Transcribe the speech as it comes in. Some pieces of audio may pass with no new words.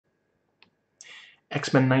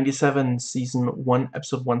X-Men 97, Season 1,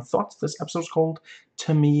 Episode 1 thoughts. This episode is called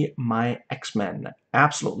To Me, My X-Men.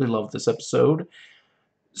 Absolutely love this episode.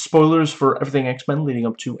 Spoilers for everything X-Men leading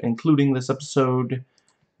up to, including this episode.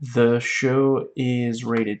 The show is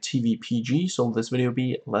rated TV PG, so this video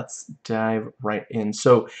be, let's dive right in.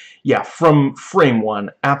 So, yeah, from frame one,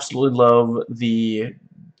 absolutely love the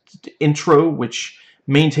intro, which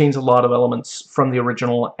maintains a lot of elements from the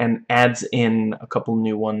original and adds in a couple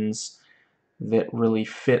new ones that really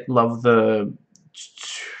fit. Love the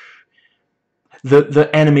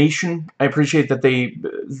animation. I appreciate that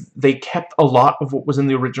they kept a lot of what was in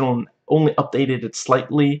the original and only updated it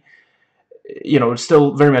slightly. You know, it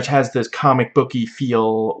still very much has this comic booky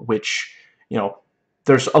feel, which, you know,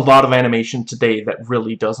 there's a lot of animation today that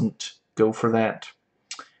really doesn't go for that.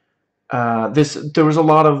 There was a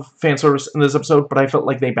lot of fan service in this episode, but I felt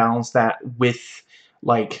like they balanced that with,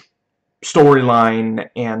 like, storyline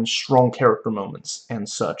and strong character moments and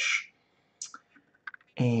such.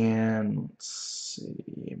 And let's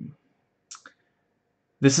see.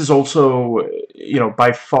 This is also, you know,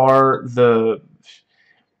 by far the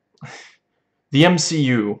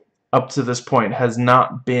MCU up to this point has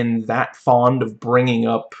not been that fond of bringing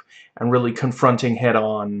up and really confronting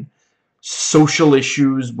head-on social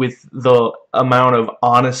issues with the amount of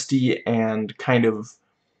honesty and kind of,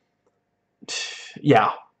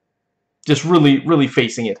 yeah, just really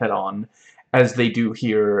facing it head-on as they do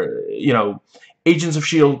here. You know, Agents of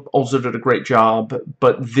S.H.I.E.L.D. also did a great job,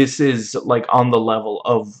 but this is, like, on the level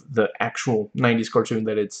of the actual 90s cartoon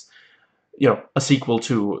that it's, you know, a sequel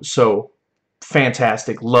to. So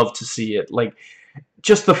fantastic, love to see it. Like,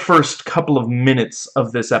 just the first couple of minutes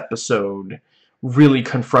of this episode really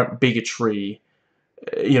confront bigotry,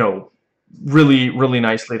 you know, really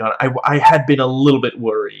nicely done. I had been a little bit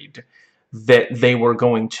worried that they were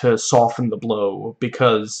going to soften the blow,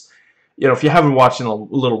 because, you know, if you haven't watched in a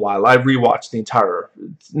little while, I rewatched the entire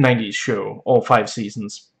 90s show, all 5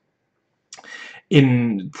 seasons,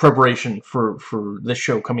 in preparation for this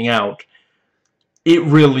show coming out. It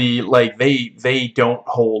really, like, they don't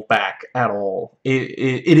hold back at all.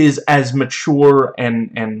 It is as mature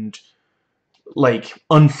and like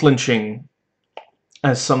unflinching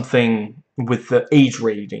as something with the age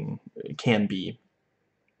rating can be.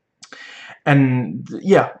 And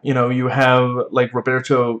yeah, you know, you have, like,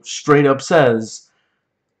 Roberto straight up says,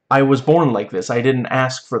 I was born like this, I didn't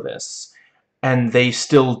ask for this. And they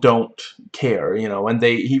still don't care, you know, and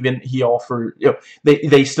he offer, you know,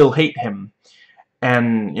 they still hate him.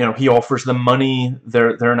 And, you know, he offers them money,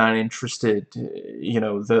 they're not interested, you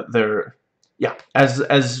know, they're, yeah,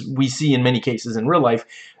 as we see in many cases in real life,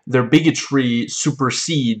 their bigotry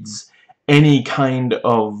supersedes any kind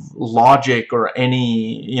of logic or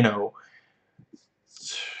any, you know.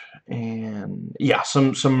 And yeah,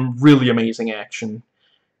 some really amazing action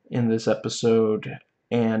in this episode,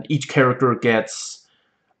 and each character gets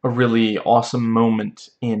a really awesome moment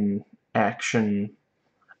in action.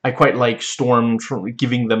 I quite like Storm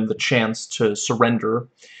giving them the chance to surrender,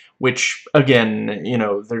 which, again, you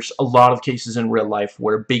know, there's a lot of cases in real life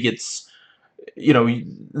where bigots, you know,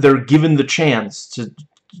 they're given the chance to,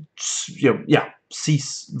 you know, yeah,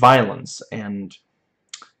 cease violence, and,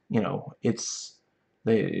 you know, it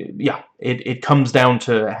comes down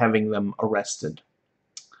to having them arrested.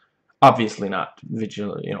 Obviously not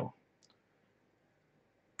vigilant, you know.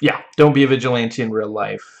 Yeah, don't be a vigilante in real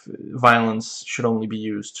life. Violence should only be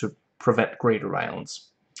used to prevent greater violence.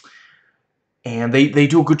 And they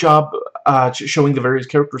do a good job showing the various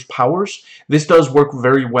characters' powers. This does work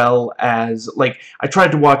very well as, like, I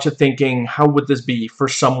tried to watch it thinking, how would this be for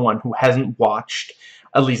someone who hasn't watched,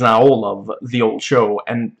 at least not all of, the old show?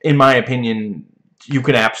 And in my opinion, you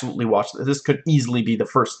could absolutely watch this. This could easily be the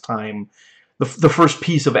first time, the first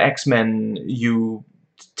piece of X-Men you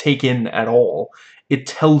take in at all. It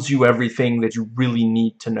tells you everything that you really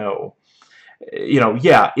need to know. You know,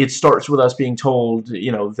 yeah, it starts with us being told,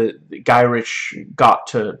 you know, that Gyrich got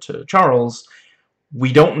to Charles.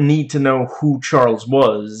 We don't need to know who Charles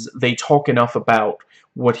was. They talk enough about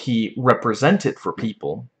what he represented for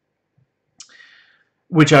people,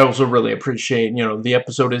 which I also really appreciate. You know, the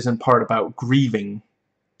episode is in part about grieving.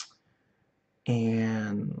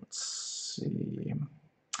 And let's see.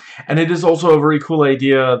 And it is also a very cool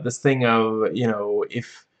idea, this thing of, you know,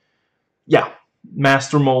 if, yeah,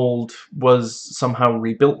 Master Mold was somehow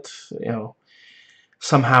rebuilt, you know,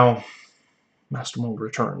 somehow Master Mold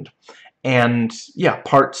returned. And, yeah,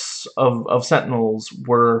 parts of Sentinels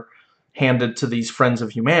were handed to these Friends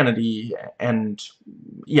of Humanity, and,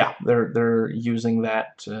 yeah, they're using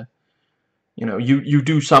that to, you know, you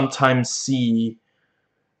do sometimes see,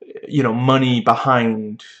 you know, money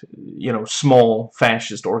behind, you know, small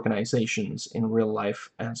fascist organizations in real life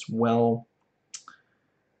as well.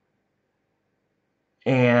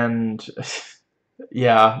 And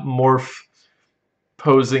yeah, Morph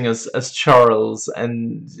posing as Charles,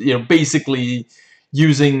 and you know, basically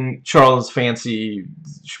using Charles' fancy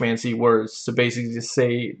schmancy words to basically just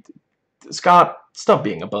say, Scott, stop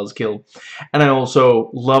being a buzzkill. And I'm also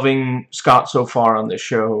loving Scott so far on this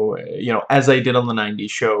show, you know, as I did on the 90s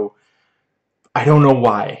show. I don't know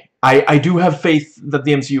why. I do have faith that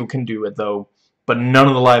the MCU can do it, though, but none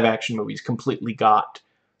of the live-action movies completely got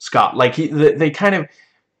Scott. Like, they kind of...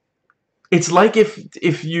 It's like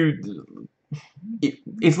if you...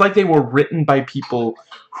 It's like they were written by people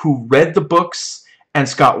who read the books, and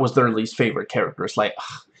Scott was their least favorite character. It's like,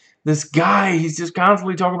 ugh, this guy, he's just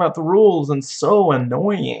constantly talking about the rules, and so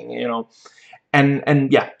annoying, you know.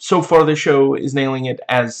 And yeah, so far the show is nailing it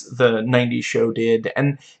as the 90s show did.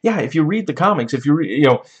 And yeah, if you read the comics, if you you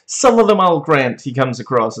know, some of them I'll grant he comes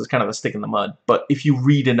across as kind of a stick in the mud, but if you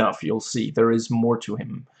read enough, you'll see there is more to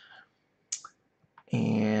him.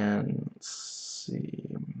 And let's see.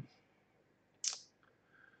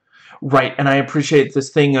 Right, and I appreciate this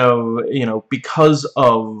thing of, you know, because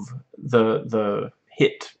of the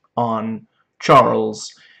hit on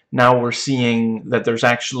Charles, now we're seeing that there's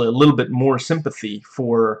actually a little bit more sympathy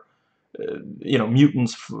for, you know,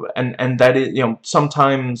 mutants, and that is, you know,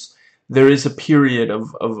 sometimes there is a period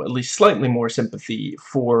of at least slightly more sympathy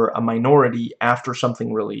for a minority after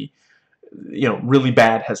something really, you know, really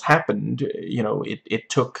bad has happened. You know, it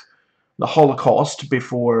took the Holocaust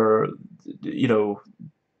before, you know,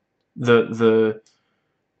 the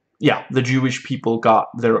Jewish people got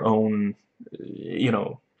their own, you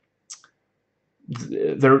know,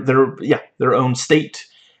 their own state,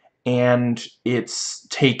 and it's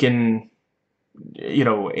taken, you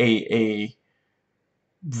know, a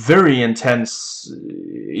very intense,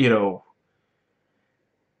 you know,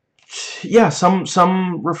 yeah,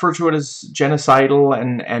 some refer to it as genocidal,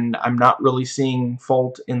 and I'm not really seeing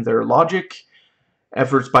fault in their logic.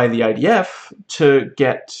 Efforts by the IDF to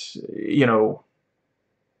get, you know,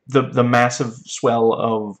 the massive swell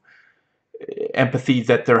of empathy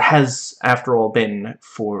that there has, after all, been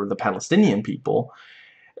for the Palestinian people,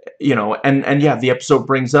 you know, and yeah, the episode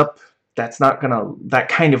brings up that's not gonna, that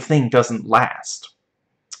kind of thing doesn't last.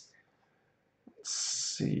 Let's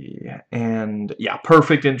see, and yeah,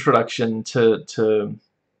 perfect introduction to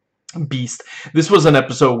Beast. This was an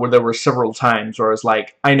episode where there were several times where I was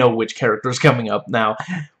like, I know which character's coming up now,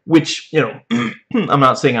 which, you know, I'm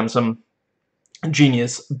not saying I'm some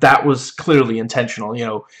genius. That was clearly intentional. You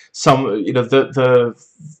know, some, you know, the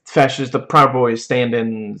fascists, the Proud Boys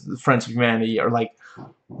stand-in, Friends of Humanity are like,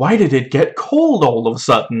 why did it get cold all of a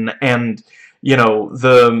sudden? And, you know,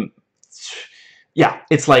 yeah,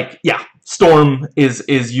 it's like, yeah, Storm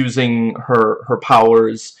is using her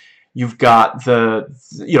powers. You've got the,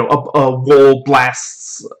 you know, a wall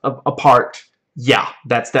blasts apart. Yeah,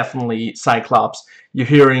 that's definitely Cyclops. You're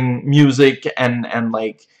hearing music and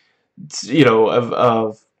like, you know,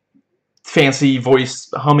 of fancy voice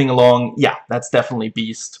humming along. Yeah, that's definitely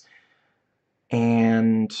Beast.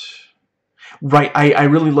 And right, I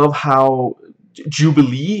really love how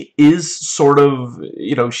Jubilee is sort of,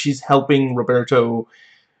 you know, she's helping Roberto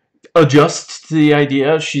adjust to the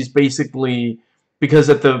idea. She's basically, because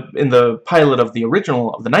in the pilot of the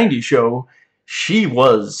original of the 90s show, she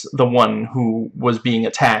was the one who was being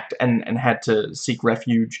attacked and had to seek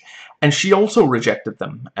refuge, and she also rejected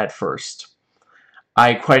them at first.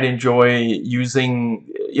 I quite enjoy using,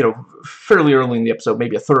 you know, fairly early in the episode,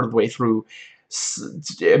 maybe a third of the way through,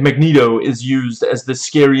 Magneto is used as this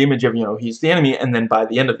scary image of, you know, he's the enemy, and then by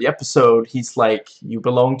the end of the episode, he's like, you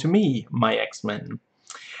belong to me, my X-Men.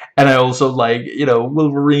 And I also like, you know,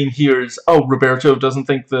 Wolverine hears, oh, Roberto doesn't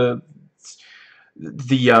think the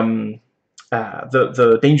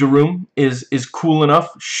danger room is cool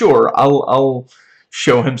enough. Sure, I'll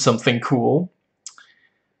show him something cool.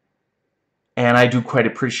 And I do quite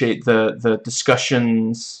appreciate the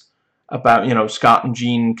discussions about, you know, Scott and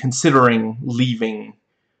Jean considering leaving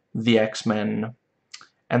the X-Men,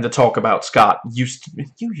 and the talk about Scott you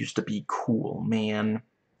used to be cool, man.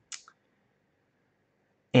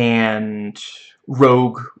 And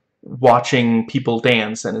Rogue watching people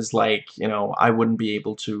dance and is like, you know, I wouldn't be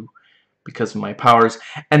able to because of my powers.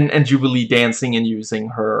 And Jubilee dancing and using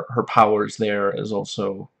her powers there is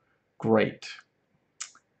also great.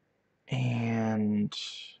 And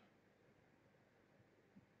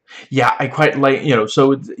yeah, I quite like, you know,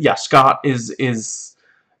 so yeah, Scott is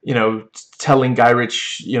you know, telling Guy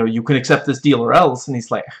Ritchie, you know, you can accept this deal or else, and he's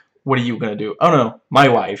like, what are you gonna do? Oh no, my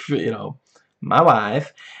wife, you know, my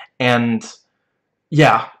wife. And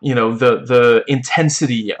yeah, you know, the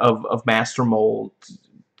intensity of Master Mold,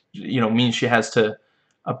 you know, means she has to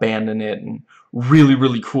abandon it. And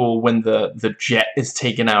really cool when the jet is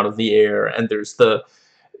taken out of the air and there's the,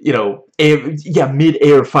 you know,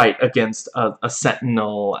 mid-air fight against a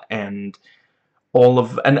Sentinel, and all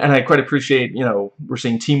of, and I quite appreciate, you know, we're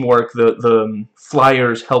seeing teamwork. The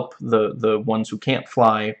flyers help the ones who can't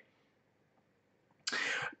fly.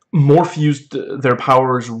 Morph used their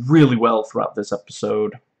powers really well throughout this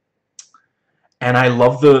episode. And I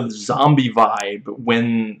love the zombie vibe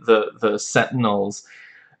when the Sentinels,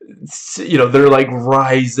 you know, they're like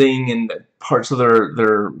rising and parts of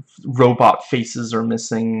their robot faces are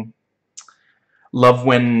missing. Love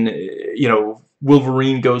when, you know,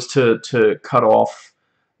 Wolverine goes to cut off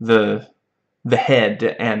the head,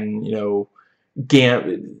 and, you know,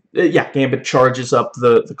 Gambit charges up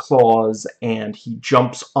the claws, and he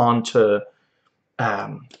jumps onto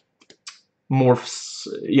Morph's,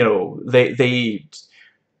 you know, they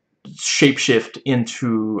shapeshift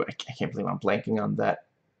into, I can't believe I'm blanking on that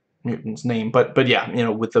mutant's name, but yeah, you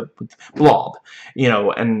know, with Blob, you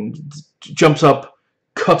know, and jumps up,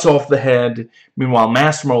 cuts off the head. Meanwhile,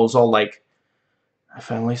 Master Mold is all like, I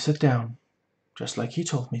finally sit down, just like he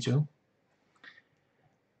told me to.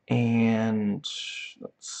 And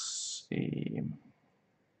let's see,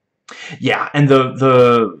 yeah, and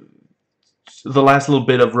the last little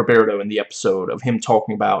bit of Roberto in the episode, of him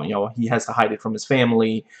talking about, you know, he has to hide it from his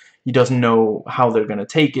family. He doesn't know how they're going to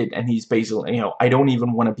take it, and he's basically, you know, I don't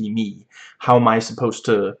even want to be me. How am I supposed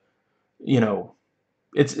to, you know,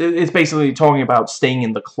 it's basically talking about staying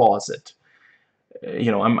in the closet.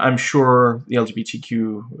 You know, I'm sure the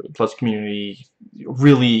LGBTQ plus community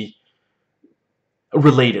really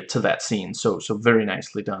related to that scene, so very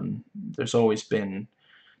nicely done. There's always been,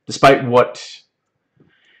 despite what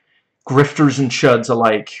grifters and chuds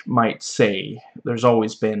alike might say, there's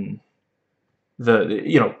always been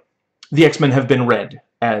you know, the X-Men have been read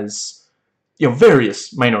as, you know,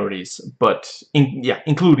 various minorities, but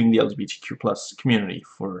including the LGBTQ plus community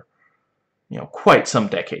for, you know, quite some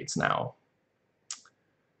decades now.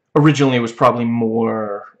 Originally, it was probably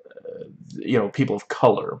more, you know, people of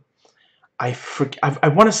color. I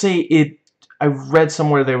want to say it. I read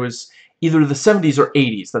somewhere there was either the 70s or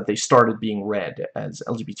 80s that they started being read as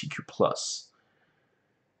LGBTQ plus.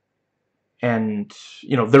 And,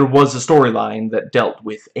 you know, there was a storyline that dealt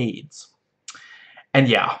with AIDS. And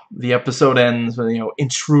yeah, the episode ends with, you know,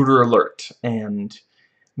 intruder alert, and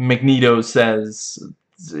Magneto says,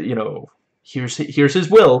 you know, here's his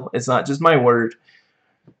will. It's not just my word.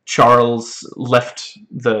 Charles left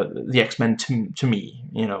the X-Men to me,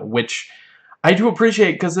 you know, which I do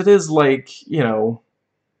appreciate, because it is like, you know,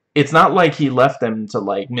 it's not like he left them to,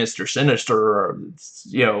 like, Mr. Sinister or,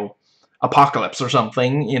 you know, Apocalypse or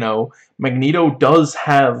something. You know, Magneto does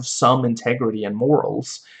have some integrity and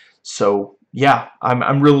morals. So yeah,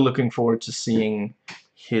 I'm really looking forward to seeing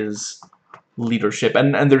his leadership,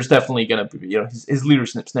 and there's definitely gonna be, you know, his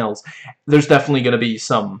leadership skills. There's definitely gonna be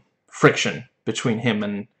some friction between him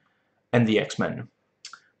and the X-Men.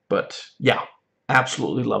 But yeah,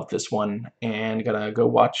 absolutely love this one, and gonna go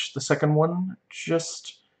watch the second one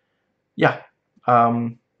just, yeah,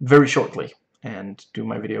 very shortly, and do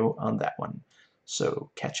my video on that one.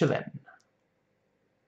 So catch you then.